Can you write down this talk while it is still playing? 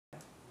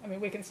I mean,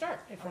 we can start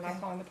if we're not Okay.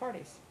 calling the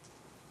parties.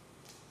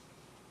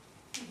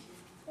 Thank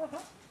you. Uh-huh.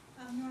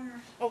 Your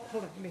Honor. Oh,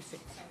 hold on, let me see.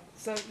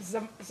 Sorry. So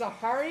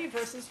Zaheri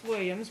versus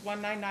Williams,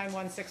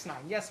 199169.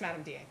 Yes,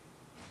 Madam DA.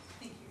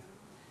 Thank you.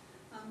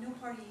 No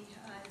party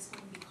is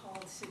going to be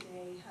called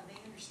today. They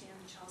understand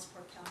the child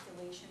support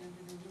calculation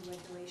under the new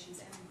regulations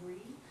and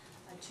agree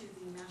to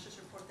the master's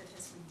report that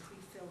has been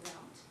pre-filled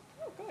out.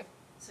 Oh, good.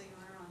 So, Your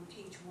Honor, on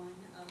page 1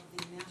 of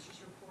the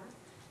master's report,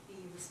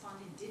 the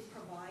respondent did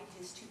provide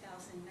his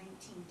 2019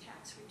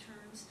 tax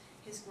returns.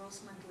 His gross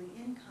monthly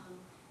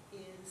income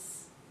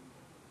is,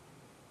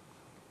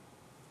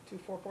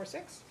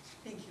 2446.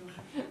 thank you,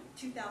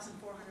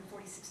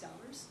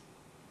 $2,446.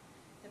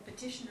 The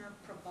petitioner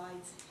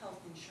provides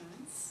health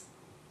insurance,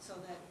 so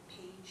that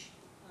page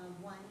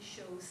 1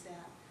 shows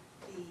that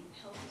the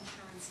health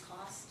insurance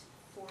cost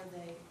for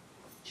the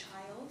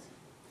child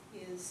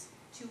is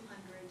 $280.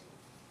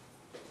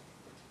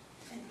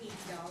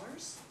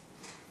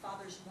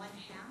 Father's one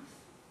half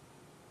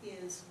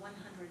is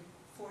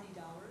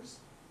 $140,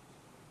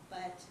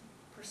 but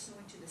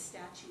pursuant to the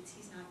statutes,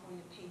 he's not going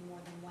to pay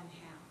more than one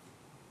half.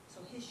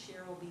 So his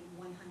share will be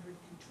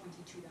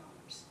 $122.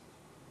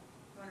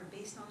 Your Honor,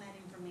 based on that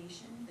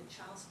information, the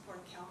child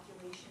support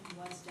calculation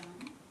was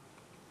done,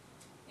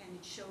 and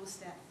it shows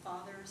that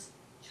father's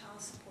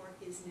child support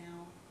is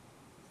now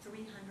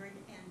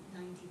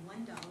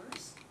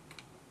 $391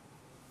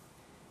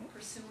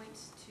 pursuant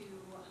to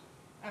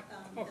Go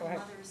the ahead.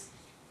 mother's,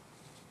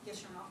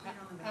 yes, Your Honor, I'll put it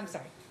on the record. I'm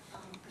sorry.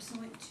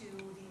 Pursuant to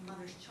the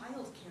mother's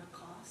child care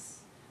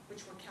costs,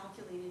 which were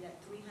calculated at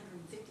 $350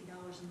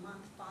 a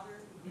month, father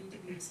agreed to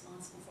be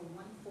responsible for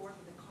 1/4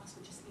 of the cost,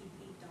 which is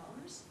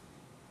 $88.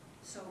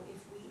 So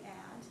if we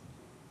add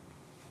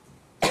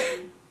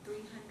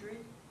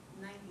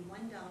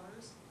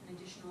 $391, an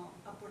additional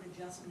upward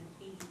adjustment of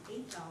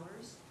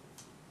 $88,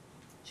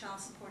 child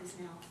support is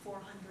now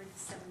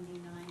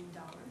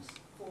 $479,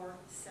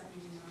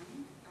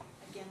 $479.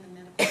 Again, the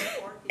medical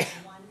report is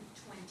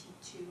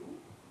 $122.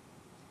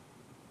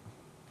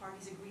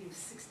 Parties agree to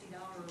 $60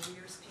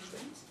 arrears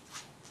payment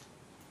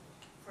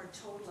for a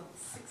total of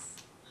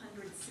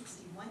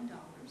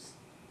 $661,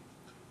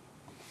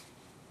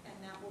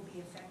 and that will be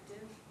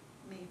effective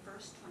May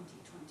 1st,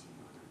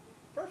 2021.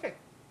 Perfect.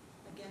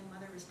 Again,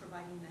 mother is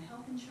providing the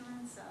health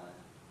insurance,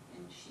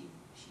 and she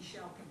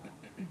shall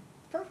provide.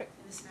 Perfect.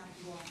 And this matter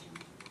will go off down.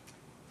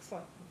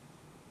 Excellent.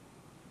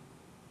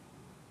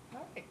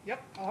 All right. Yep.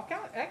 All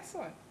count.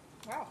 Excellent.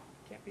 Wow.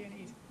 Can't be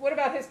any easy. What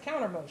about his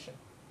counter motion?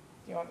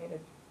 Do you want me to?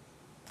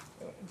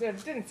 There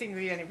didn't seem to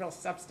be any real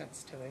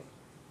substance to it.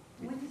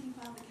 When did he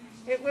file the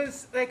counter? It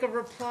was like a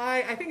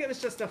reply. I think it was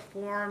just a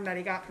form that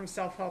he got from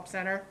Self-Help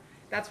Center.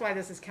 That's why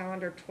this is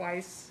calendared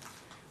twice.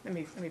 Let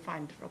me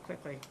find it real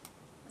quickly.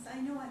 I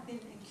know I've been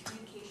in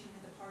communication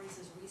with the parties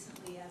as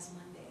recently as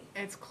Monday.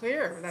 It's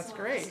clear. That's so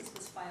great. This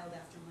was filed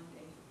after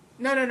Monday.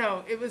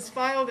 No. It was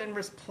filed in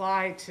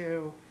reply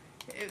to.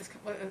 It was,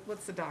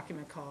 what's the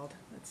document called?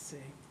 Let's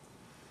see.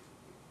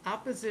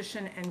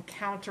 Opposition and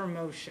counter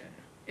motion.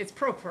 It's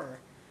pro per,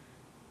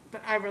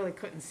 but I really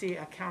couldn't see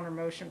a counter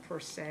motion per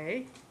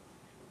se.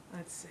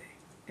 Let's see.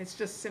 It's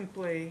just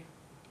simply.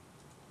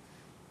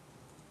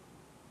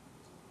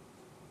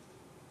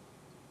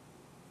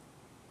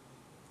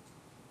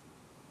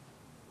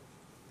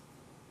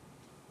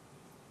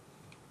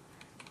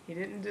 He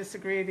didn't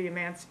disagree the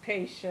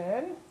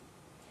emancipation.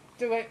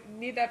 Do I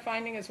need that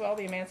finding as well,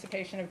 the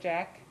emancipation of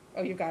Jack?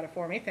 Oh, you got it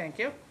for me, thank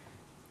you.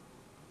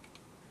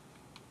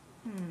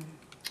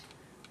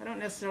 I don't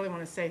necessarily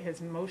want to say his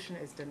motion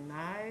is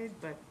denied,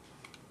 but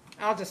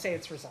I'll just say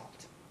it's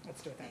resolved.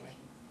 Let's do it that Thank way. you.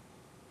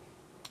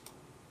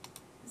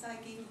 As I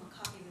gave them a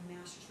copy of the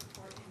master's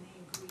report, and they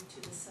agreed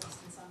to the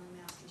substance on the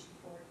master's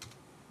report.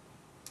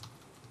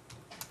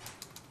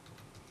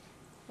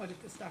 What did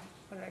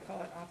I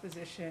call it?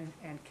 Opposition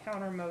and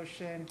counter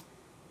motion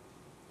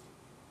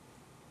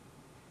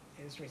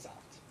is resolved.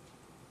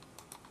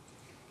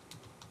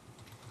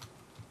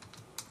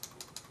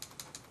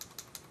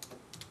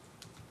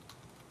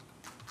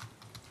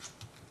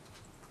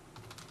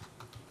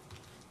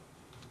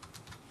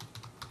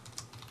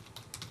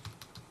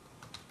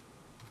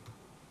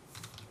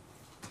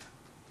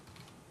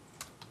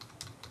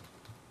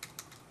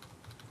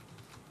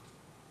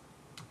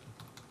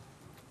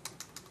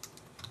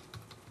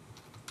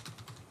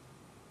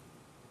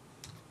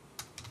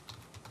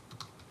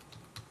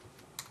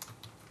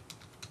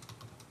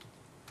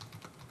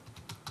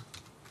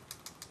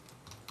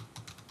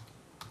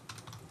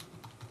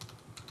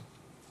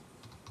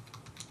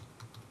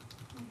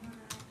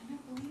 I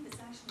don't believe it's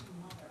actually the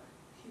mother.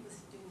 She was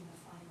doing the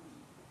filing.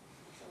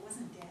 So it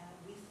wasn't dad.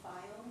 We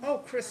filed. Oh,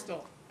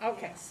 Crystal.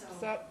 Okay. Yeah, so-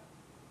 So,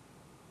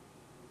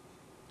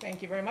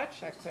 thank you very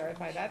much. I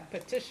clarified that.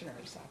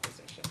 Petitioner's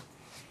opposition.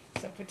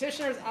 So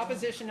petitioner's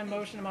opposition to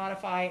motion to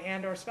modify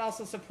and or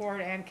spousal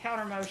support and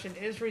counter motion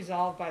is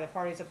resolved by the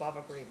parties above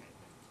agreement.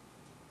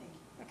 Thank you.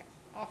 Okay,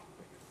 off.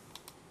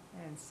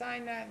 And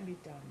sign that and be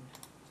done.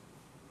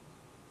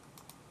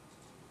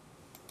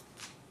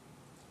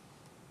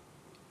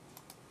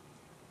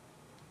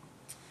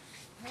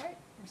 All right,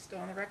 we're Go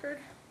on the record.